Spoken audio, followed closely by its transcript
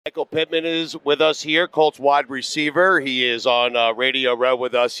Michael Pittman is with us here, Colts wide receiver. He is on Radio Row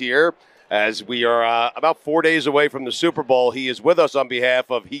with us here as we are about 4 days away from the Super Bowl. He is with us on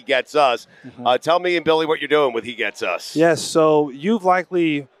behalf of He Gets Us. Tell me and Billy what you're doing with He Gets Us. Yes, so you've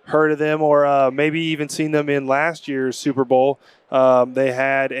likely heard of them or maybe even seen them in last year's Super Bowl. They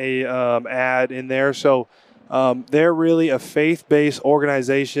had a ad in there. So they're really a faith-based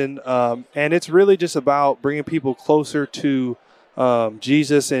organization, and it's really just about bringing people closer to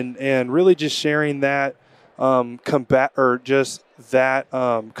Jesus and really just sharing that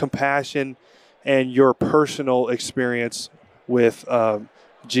compassion and your personal experience with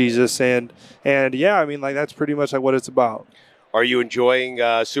Jesus. And yeah, I mean, like that's pretty much like what it's about. Are you enjoying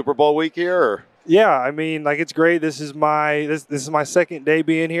Super Bowl week here? Or? Yeah, I mean, like it's great. This is my second day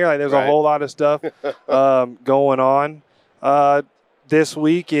being here. Like, there's a whole lot of stuff going on this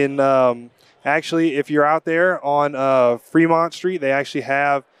week. And actually, if you're out there on Fremont Street, they actually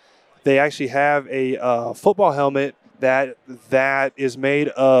have a football helmet that is made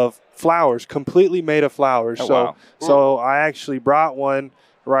of flowers, completely made of flowers. So I actually brought one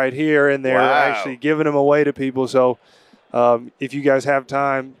right here, and they're actually giving them away to people. So. If you guys have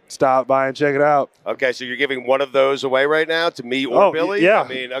time, stop by and check it out. Okay, so you're giving one of those away right now to me or Billy? Yeah. I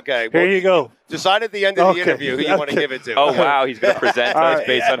mean, okay. Here you go. Decide at the end of the interview who you want to give it to. Oh, wow. He's going to present us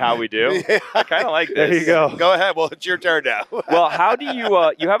based on how we do. Yeah. I kind of like this. There you go. Go ahead. Well, it's your turn now. Well, how do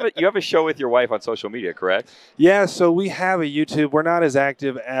you you have a show with your wife on social media, correct? Yeah, so we have a YouTube. We're not as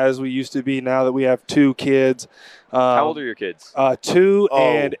active as we used to be now that we have two kids. How old are your kids? 2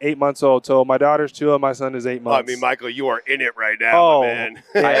 and 8 months old. So my daughter's 2 and my son is 8 months. I mean, Michael, you are in it right now, man.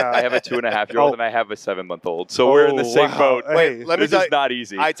 Yeah. I have a 2.5-year-old and I have a 7-month-old. So we're in the same boat. Hey, let me this is not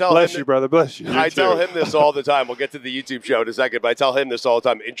easy. Bless you, brother. Bless you. I tell him this all the time. We'll get to the YouTube show in a second, but I tell him this all the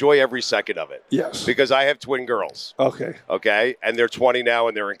time. Enjoy every second of it. Yes. Because I have twin girls. Okay. And they're 20 now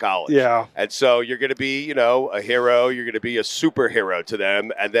and they're in college. Yeah. And so you're going to be, a hero. You're going to be a superhero to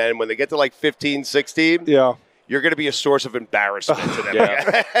them. And then when they get to like 15, 16, you're going to be a source of embarrassment to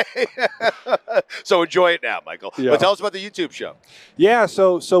them. So enjoy it now, Michael. Yeah. But tell us about the YouTube show. Yeah,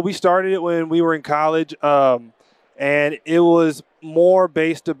 so we started it when we were in college, and it was more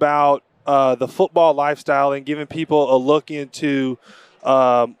based about the football lifestyle and giving people a look into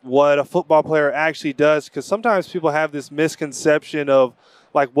what a football player actually does, because sometimes people have this misconception of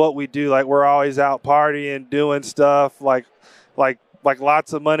like what we do, like we're always out partying, doing stuff, like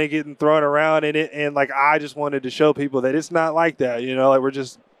lots of money getting thrown around in it. And like, I just wanted to show people that it's not like that, like we're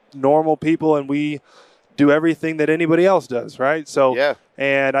just normal people and we do everything that anybody else does. Right. So,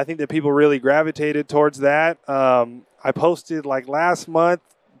 and I think that people really gravitated towards that. I posted like last month,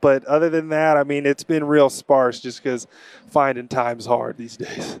 but other than that, I mean, it's been real sparse just because finding time's hard these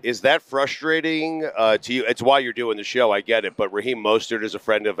days. Is that frustrating to you? It's why you're doing the show. I get it. But Raheem Mostert is a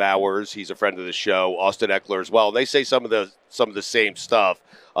friend of ours. He's a friend of the show. Austin Eckler as well. And they say some of the same stuff,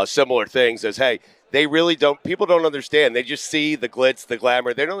 similar things as, hey, they really don't. People don't understand. They just see the glitz, the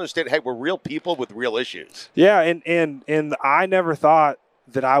glamour. They don't understand. Hey, we're real people with real issues. Yeah, and I never thought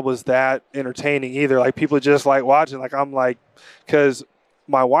that I was that entertaining either. Like people just like watching. Like I'm like, because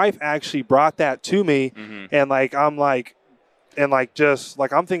my wife actually brought that to me, and like I'm like. And like just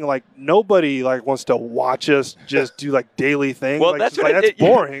like I'm thinking like nobody like wants to watch us just do like daily things. Well, like, that's that's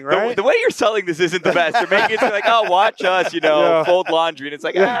boring, right? The way you're selling this isn't the best. You're making it seem like, oh, watch us, fold laundry, and it's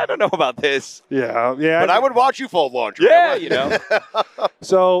like, I don't know about this. Yeah. But I would watch you fold laundry. Yeah,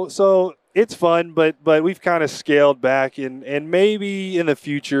 So it's fun, but we've kind of scaled back, and maybe in the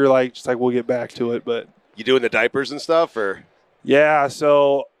future, like just like we'll get back to it. But you doing the diapers and stuff, or? Yeah.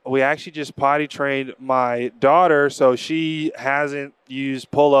 So. We actually just potty trained my daughter, so she hasn't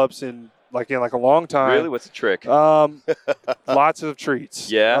used pull-ups in like a long time. Really? What's the trick? Lots of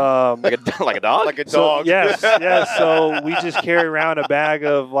treats. Yeah. Like a dog? Like a dog. Yes. So we just carry around a bag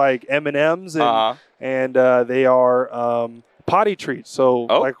of like M&Ms, and they are potty treats. So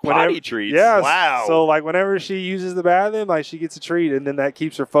potty treats. Yes. Wow. So like whenever she uses the bathroom, like she gets a treat, and then that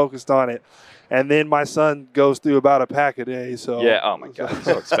keeps her focused on it. And then my son goes through about a pack a day. So yeah. Oh my God, it's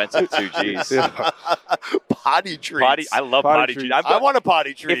so expensive too. Jeez. Potty treats. I love potty treats. I want a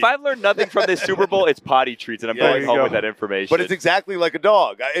potty treat. If I've learned nothing from this Super Bowl, it's potty treats, and I'm going home with that information. But it's exactly like a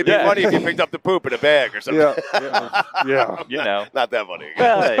dog. It'd be funny if you picked up the poop in a bag or something. Yeah. Not that funny.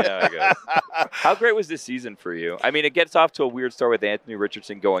 Well, yeah, I guess. How great was this season for you? I mean, it gets off to a weird start with Anthony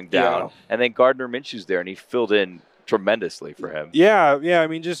Richardson going down, and then Gardner Minshew's there, and he filled in tremendously for him. Yeah. I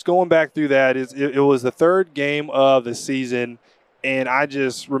mean, just going back through that, it was the third game of the season, and I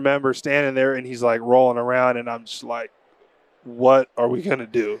just remember standing there, and he's like rolling around, and I'm just like, what are we going to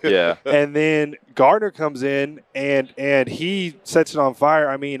do? Yeah. And then Gardner comes in and he sets it on fire.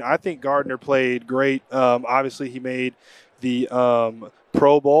 I mean, I think Gardner played great. Obviously, he made the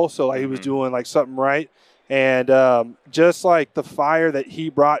Pro Bowl, so like he was doing like something right. And just like the fire that he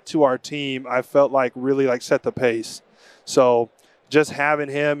brought to our team, I felt like really like set the pace. So just having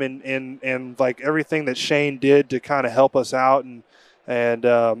him and like everything that Shane did to kind of help us out and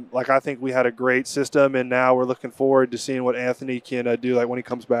like I think we had a great system, and now we're looking forward to seeing what Anthony can do like when he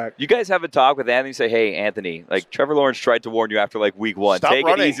comes back. You guys have a talk with Anthony. Say, hey, Anthony, like Trevor Lawrence tried to warn you after like week 1. Stop Take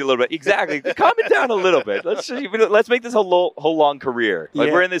running. it easy a little bit. Exactly. Calm it down a little bit. Let's make this whole long career. Like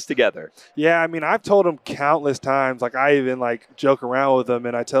Yeah. we're in this together. Yeah, I mean, I've told him countless times. Like I even like joke around with him,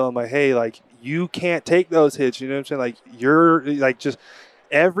 and I tell him like, hey, like you can't take those hits. You know what I'm saying? Like you're like just.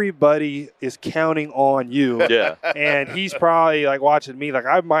 Everybody is counting on you. Yeah. And he's probably like watching me. Like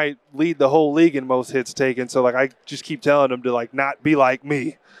I might lead the whole league in most hits taken. So like I just keep telling him to like not be like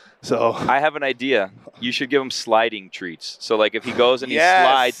me. So I have an idea. You should give him sliding treats. So like if he goes and he Yes,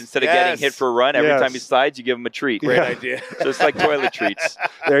 slides, instead of getting hit for a run, every Yes. time he slides, you give him a treat. Great Yeah. idea. Just like toilet treats.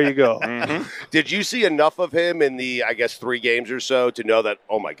 there you go. Did you see enough of him in the, I guess, 3 games or so to know that,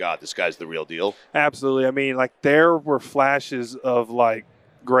 oh my God, this guy's the real deal? Absolutely. I mean, like there were flashes of like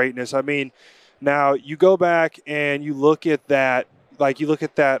greatness. I mean, now you go back and you look at that,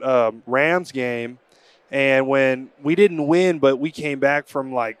 Rams game, and when we didn't win, but we came back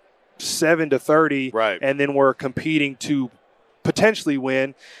from like 7-30, Right. and then we're competing to potentially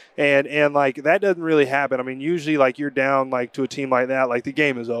win, and like that doesn't really happen. I mean, usually like you're down like to a team like that, like the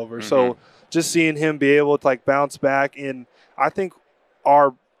game is over. So just seeing him be able to like bounce back, and I think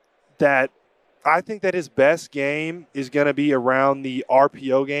that his best game is going to be around the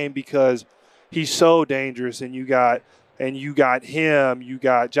RPO game because he's so dangerous, and you got him, you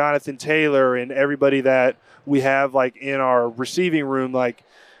got Jonathan Taylor, and everybody that we have like in our receiving room, like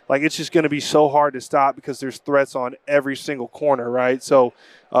it's just going to be so hard to stop because there's threats on every single corner, right? So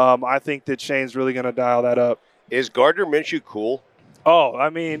I think that Shane's really going to dial that up. Is Gardner Minshew cool? Oh, I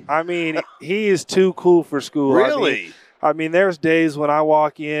mean, he is too cool for school. Really? I mean, there's days when I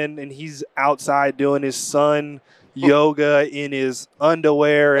walk in and he's outside doing his son yoga in his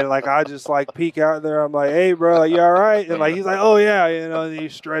underwear, and like I just like peek out there. I'm like, hey, bro, like, you all right? And like he's like, oh yeah, and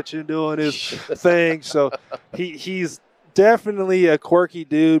he's stretching, doing his thing. So he's definitely a quirky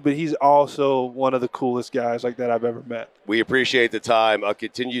dude, but he's also one of the coolest guys like that I've ever met. We appreciate the time.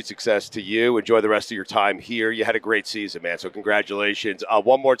 Continued success to you. Enjoy the rest of your time here. You had a great season, man, so congratulations.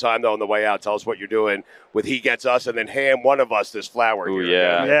 One more time, though, on the way out, tell us what you're doing with He Gets Us, and then hand one of us this flower. Oh, here.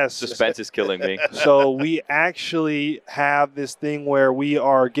 yeah. Yes. Suspense is killing me. So we actually have this thing where we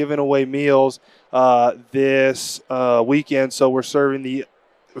are giving away meals this weekend. So we're serving the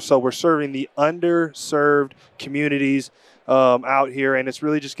underserved communities out here, and it's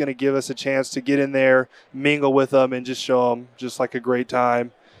really just going to give us a chance to get in there, mingle with them, and just show them just like a great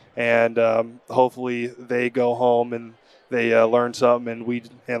time. And hopefully they go home and they learn something,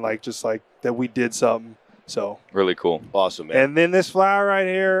 and like just like that we did something. So really cool. Awesome, man. And then this flower right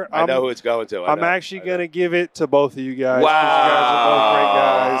here, I know who it's going to. I'm actually going to give it to both of you guys. Wow. You guys are both great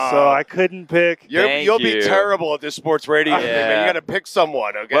guys, so I couldn't pick. You'll be terrible at this sports radio thing, man. You got to pick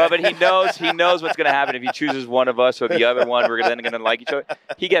someone, okay? Well, but he knows what's going to happen if he chooses one of us or the other one. We're then going to like each other.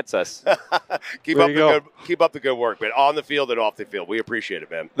 He gets us. Keep up the good work, man. On the field and off the field. We appreciate it,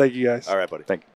 man. Thank you, guys. All right, buddy. Thank you.